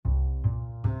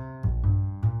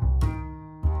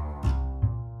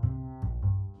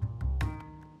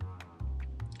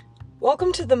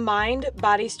Welcome to the Mind,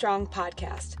 Body, Strong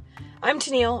podcast. I'm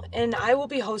Tennille, and I will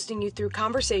be hosting you through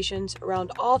conversations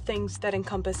around all things that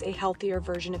encompass a healthier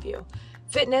version of you.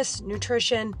 Fitness,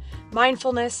 nutrition,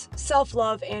 mindfulness,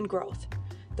 self-love, and growth.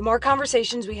 The more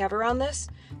conversations we have around this,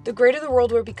 the greater the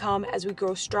world will become as we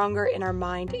grow stronger in our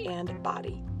mind and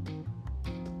body.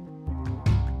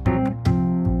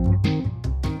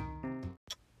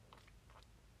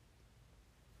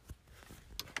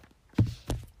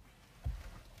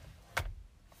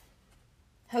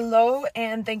 Hello,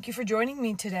 and thank you for joining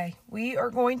me today. We are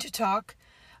going to talk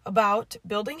about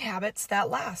building habits that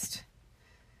last.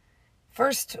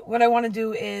 First, what I want to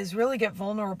do is really get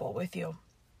vulnerable with you.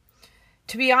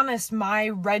 To be honest, my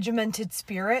regimented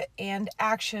spirit and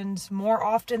actions more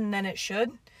often than it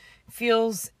should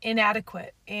feels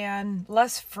inadequate and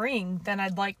less freeing than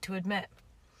I'd like to admit.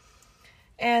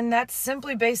 And that's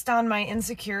simply based on my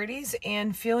insecurities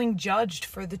and feeling judged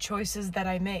for the choices that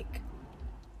I make.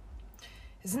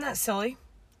 Isn't that silly?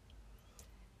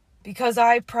 Because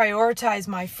I prioritize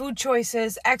my food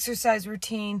choices, exercise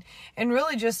routine, and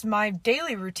really just my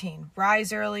daily routine.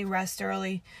 Rise early, rest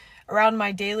early, around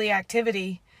my daily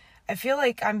activity. I feel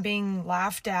like I'm being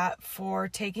laughed at for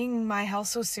taking my health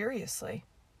so seriously.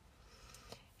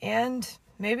 And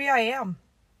maybe I am.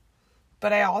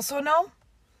 But I also know,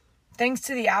 thanks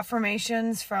to the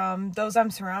affirmations from those I'm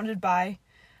surrounded by,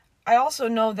 I also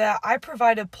know that I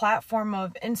provide a platform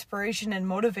of inspiration and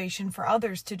motivation for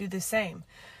others to do the same,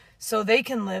 so they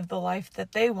can live the life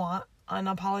that they want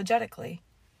unapologetically.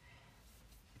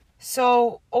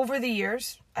 So over the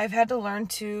years, I've had to learn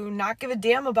to not give a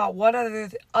damn about what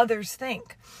others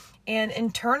think and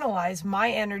internalize my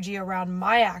energy around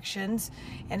my actions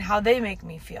and how they make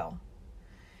me feel.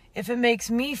 If it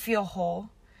makes me feel whole,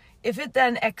 if it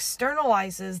then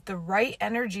externalizes the right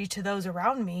energy to those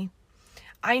around me,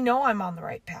 I know I'm on the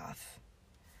right path.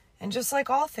 And just like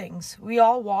all things, we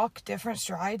all walk different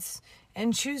strides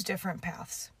and choose different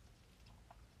paths.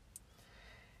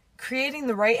 Creating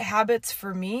the right habits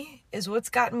for me is what's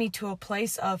gotten me to a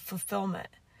place of fulfillment.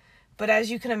 But as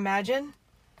you can imagine,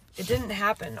 it didn't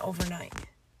happen overnight.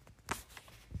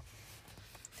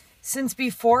 Since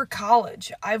before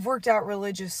college, I've worked out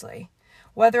religiously.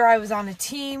 Whether I was on a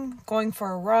team, going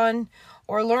for a run,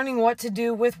 or learning what to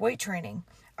do with weight training,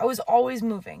 I was always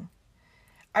moving.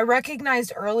 I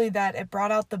recognized early that it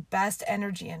brought out the best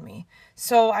energy in me,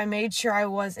 so I made sure I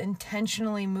was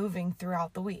intentionally moving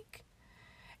throughout the week.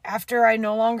 After I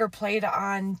no longer played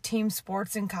on team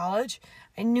sports in college,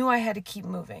 I knew I had to keep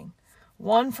moving.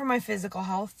 1, for my physical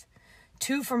health,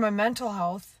 2, for my mental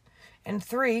health, and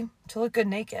 3, to look good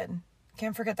naked.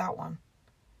 Can't forget that one.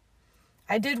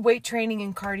 I did weight training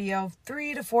and cardio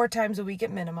 3 to 4 times a week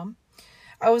at minimum.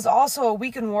 I was also a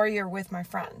weekend warrior with my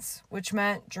friends, which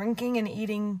meant drinking and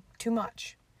eating too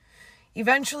much.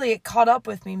 Eventually, it caught up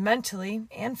with me mentally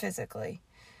and physically.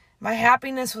 My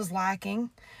happiness was lacking,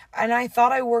 and I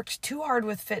thought I worked too hard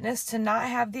with fitness to not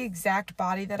have the exact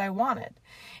body that I wanted.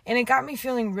 And it got me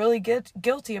feeling really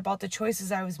guilty about the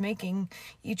choices I was making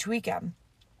each weekend.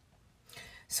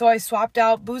 So I swapped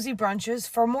out boozy brunches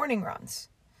for morning runs.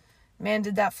 Man,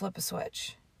 did that flip a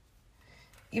switch.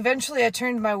 Eventually, I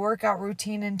turned my workout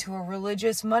routine into a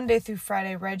religious Monday through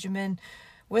Friday regimen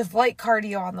with light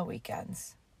cardio on the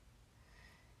weekends.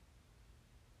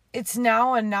 It's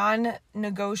now a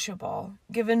non-negotiable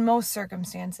given most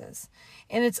circumstances,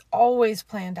 and it's always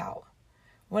planned out.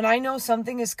 When I know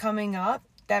something is coming up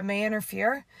that may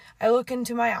interfere, I look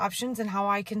into my options and how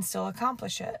I can still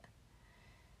accomplish it.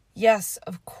 Yes,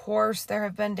 of course, there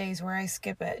have been days where I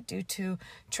skip it due to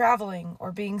traveling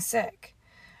or being sick.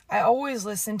 I always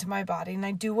listen to my body and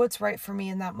I do what's right for me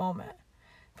in that moment.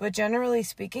 But generally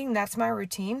speaking, that's my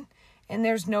routine and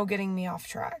there's no getting me off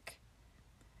track.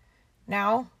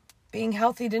 Now, being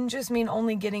healthy didn't just mean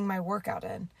only getting my workout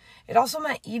in. It also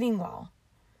meant eating well.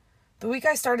 The week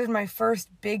I started my first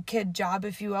big kid job,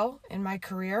 if you will, in my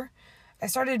career, I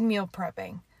started meal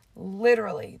prepping.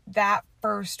 Literally, that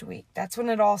first week. That's when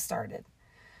it all started.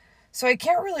 So I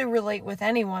can't really relate with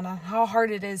anyone on how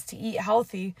hard it is to eat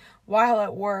healthy while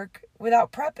at work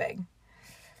without prepping.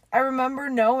 I remember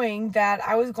knowing that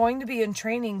I was going to be in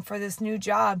training for this new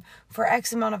job for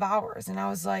X amount of hours. And I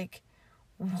was like,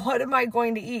 what am I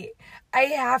going to eat? I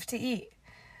have to eat.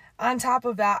 On top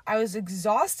of that, I was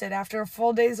exhausted after a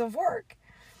full days of work.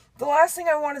 The last thing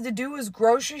I wanted to do was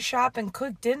grocery shop and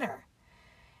cook dinner.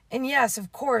 And yes,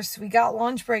 of course, we got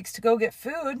lunch breaks to go get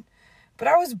food, but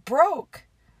I was broke.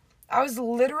 I was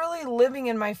literally living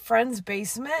in my friend's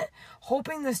basement,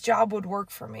 hoping this job would work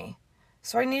for me.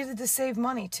 So I needed to save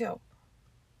money too.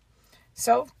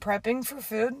 So prepping for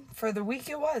food for the week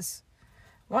it was.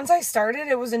 Once I started,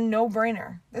 it was a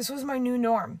no-brainer. This was my new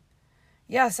norm.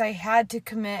 Yes, I had to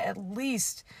commit at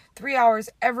least 3 hours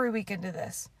every week into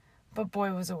this, but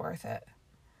boy, was it worth it.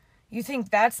 You think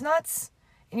that's nuts,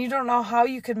 and you don't know how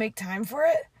you could make time for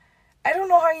it? I don't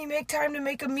know how you make time to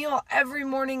make a meal every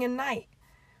morning and night.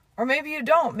 Or maybe you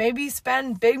don't. Maybe you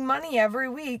spend big money every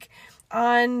week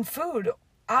on food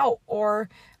out, or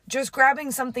just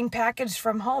grabbing something packaged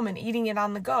from home and eating it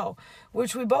on the go,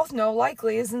 which we both know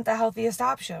likely isn't the healthiest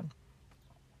option.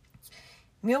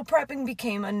 Meal prepping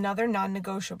became another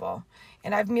non-negotiable,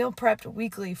 and I've meal prepped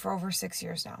weekly for over 6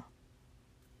 years now.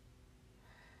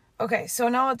 Okay, so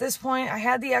now at this point, I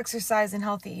had the exercise and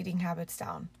healthy eating habits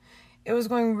down. It was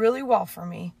going really well for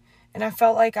me, and I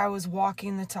felt like I was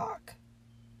walking the talk.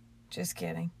 Just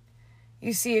kidding.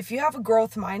 You see, if you have a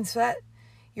growth mindset,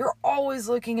 you're always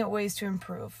looking at ways to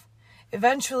improve.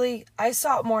 Eventually, I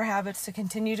sought more habits to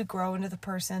continue to grow into the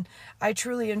person I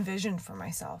truly envisioned for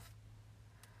myself.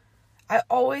 I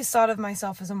always thought of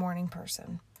myself as a morning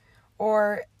person,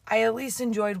 or I at least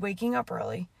enjoyed waking up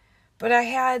early, but I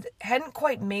hadn't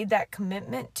quite made that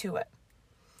commitment to it.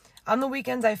 On the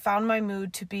weekends, I found my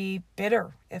mood to be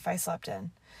bitter if I slept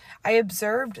in. I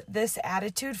observed this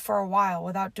attitude for a while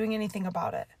without doing anything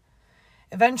about it.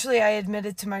 Eventually, I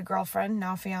admitted to my girlfriend,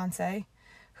 now fiance,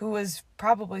 who was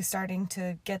probably starting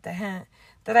to get the hint,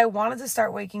 that I wanted to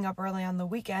start waking up early on the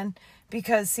weekend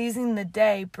because seizing the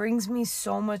day brings me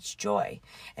so much joy.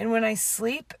 And when I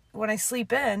sleep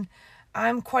in,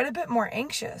 I'm quite a bit more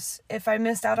anxious if I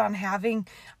missed out on having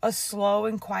a slow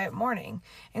and quiet morning,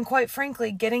 and quite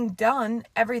frankly, getting done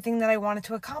everything that I wanted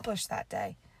to accomplish that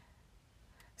day.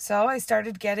 So I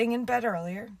started getting in bed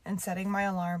earlier and setting my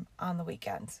alarm on the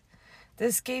weekends.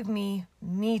 This gave me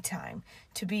time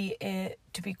to be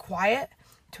quiet,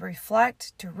 to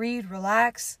reflect, to read,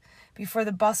 relax before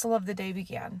the bustle of the day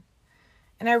began.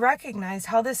 And I recognized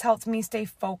how this helped me stay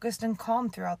focused and calm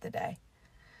throughout the day.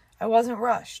 I wasn't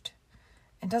rushed.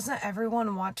 And doesn't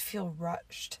everyone want to feel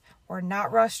rushed or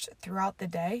not rushed throughout the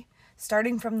day,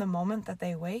 starting from the moment that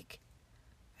they wake?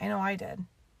 I know I did.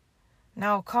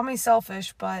 Now, call me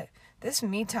selfish, but this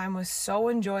me time was so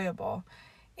enjoyable.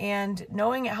 And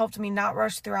knowing it helped me not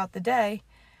rush throughout the day,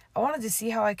 I wanted to see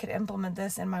how I could implement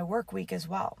this in my work week as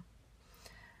well.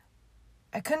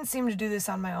 I couldn't seem to do this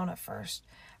on my own at first.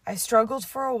 I struggled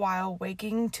for a while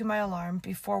waking to my alarm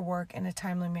before work in a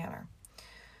timely manner.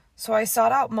 So I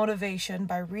sought out motivation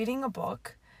by reading a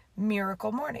book,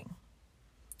 Miracle Morning.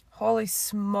 Holy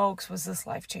smokes, was this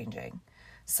life-changing.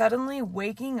 Suddenly,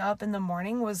 waking up in the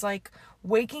morning was like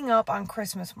waking up on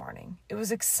Christmas morning. It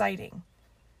was exciting.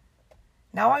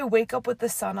 Now I wake up with the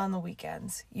sun on the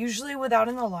weekends, usually without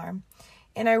an alarm,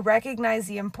 and I recognize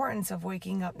the importance of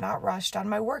waking up not rushed on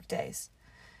my work days.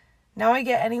 Now I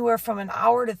get anywhere from an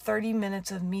hour to 30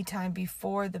 minutes of me time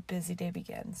before the busy day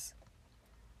begins.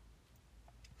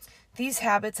 These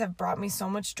habits have brought me so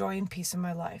much joy and peace in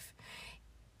my life.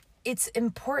 It's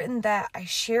important that I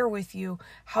share with you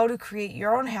how to create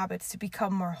your own habits to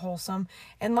become more wholesome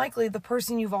and likely the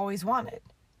person you've always wanted.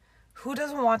 Who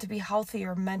doesn't want to be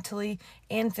healthier mentally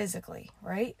and physically,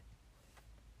 right?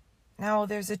 Now,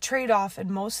 there's a trade-off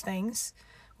in most things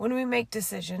when we make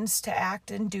decisions to act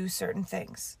and do certain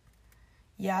things.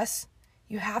 Yes,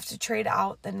 you have to trade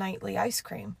out the nightly ice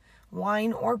cream,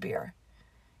 wine, or beer.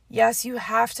 Yes, you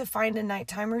have to find a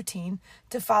nighttime routine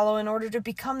to follow in order to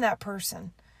become that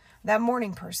person, that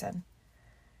morning person.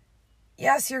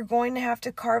 Yes, you're going to have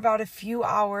to carve out a few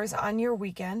hours on your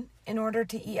weekend in order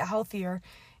to eat healthier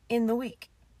in the week.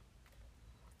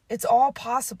 It's all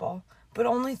possible, but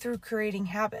only through creating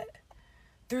habit,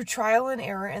 through trial and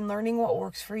error and learning what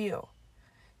works for you,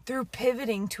 through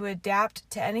pivoting to adapt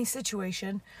to any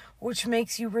situation, which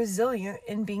makes you resilient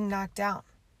in being knocked down.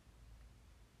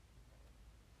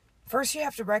 First, you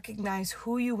have to recognize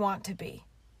who you want to be.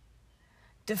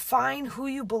 Define who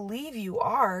you believe you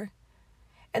are,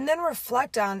 and then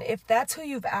reflect on if that's who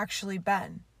you've actually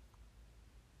been.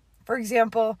 For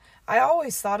example, I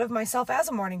always thought of myself as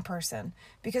a morning person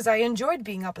because I enjoyed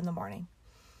being up in the morning.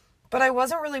 But I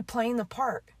wasn't really playing the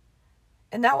part.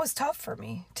 And that was tough for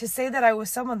me, to say that I was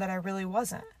someone that I really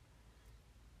wasn't.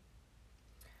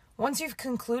 Once you've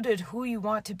concluded who you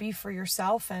want to be for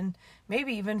yourself and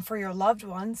maybe even for your loved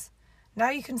ones,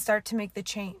 now you can start to make the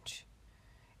change.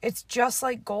 It's just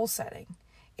like goal setting.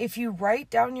 If you write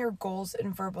down your goals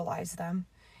and verbalize them,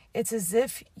 it's as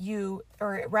if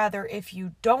if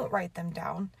you don't write them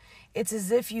down, it's as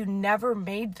if you never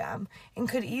made them and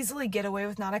could easily get away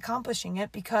with not accomplishing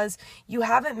it because you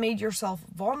haven't made yourself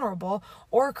vulnerable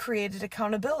or created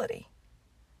accountability.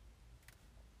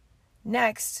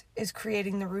 Next is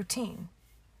creating the routine.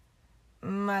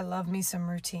 I love me some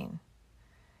routine.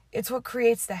 It's what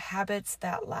creates the habits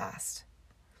that last.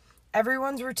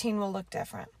 Everyone's routine will look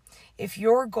different. If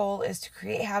your goal is to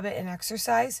create habit in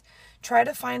exercise, try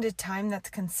to find a time that's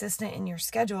consistent in your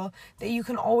schedule that you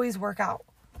can always work out.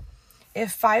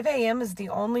 If 5 a.m. is the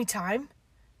only time,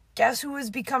 guess who is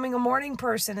becoming a morning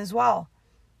person as well?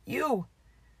 You.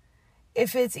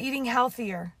 If it's eating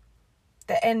healthier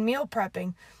and meal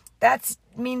prepping, that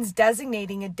means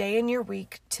designating a day in your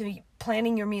week to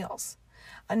planning your meals,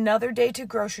 another day to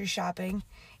grocery shopping,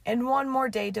 and one more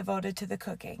day devoted to the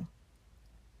cooking.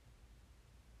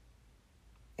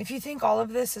 If you think all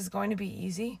of this is going to be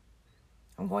easy,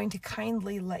 I'm going to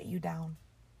kindly let you down.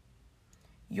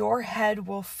 Your head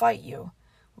will fight you,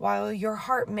 while your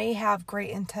heart may have great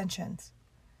intentions.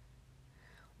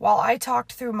 While I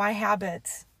talked through my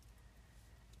habits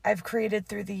I've created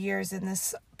through the years in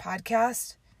this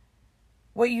podcast,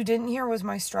 what you didn't hear was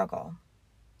my struggle.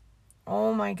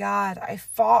 Oh my God, I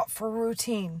fought for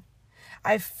routine.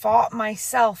 I fought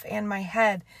myself and my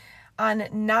head on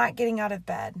not getting out of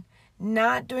bed,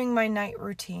 not doing my night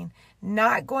routine,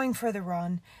 not going for the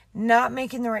run, not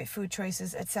making the right food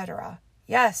choices, etc.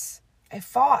 Yes, I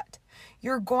fought.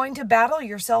 You're going to battle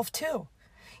yourself too.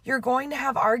 You're going to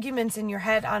have arguments in your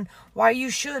head on why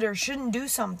you should or shouldn't do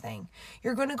something.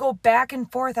 You're going to go back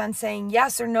and forth on saying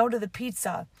yes or no to the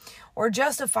pizza, or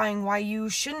justifying why you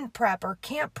shouldn't prep or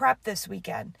can't prep this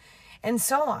weekend, and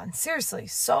so on. Seriously,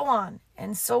 so on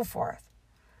and so forth.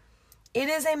 It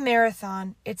is a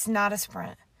marathon. It's not a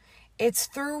sprint. It's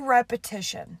through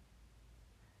repetition.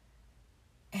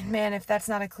 And man, if that's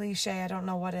not a cliche, I don't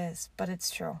know what is, but it's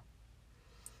true.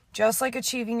 Just like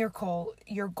achieving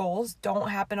your goals don't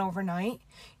happen overnight,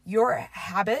 your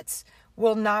habits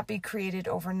will not be created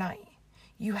overnight.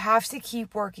 You have to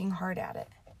keep working hard at it.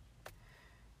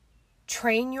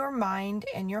 Train your mind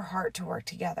and your heart to work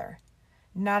together,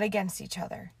 not against each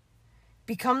other.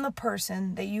 Become the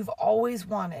person that you've always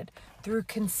wanted through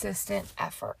consistent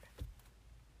effort.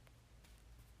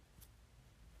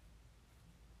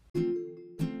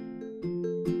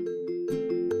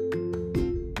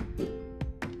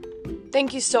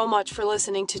 Thank you so much for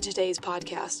listening to today's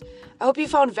podcast. I hope you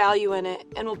found value in it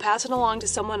and will pass it along to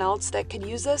someone else that could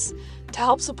use this to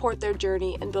help support their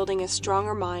journey in building a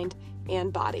stronger mind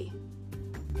and body.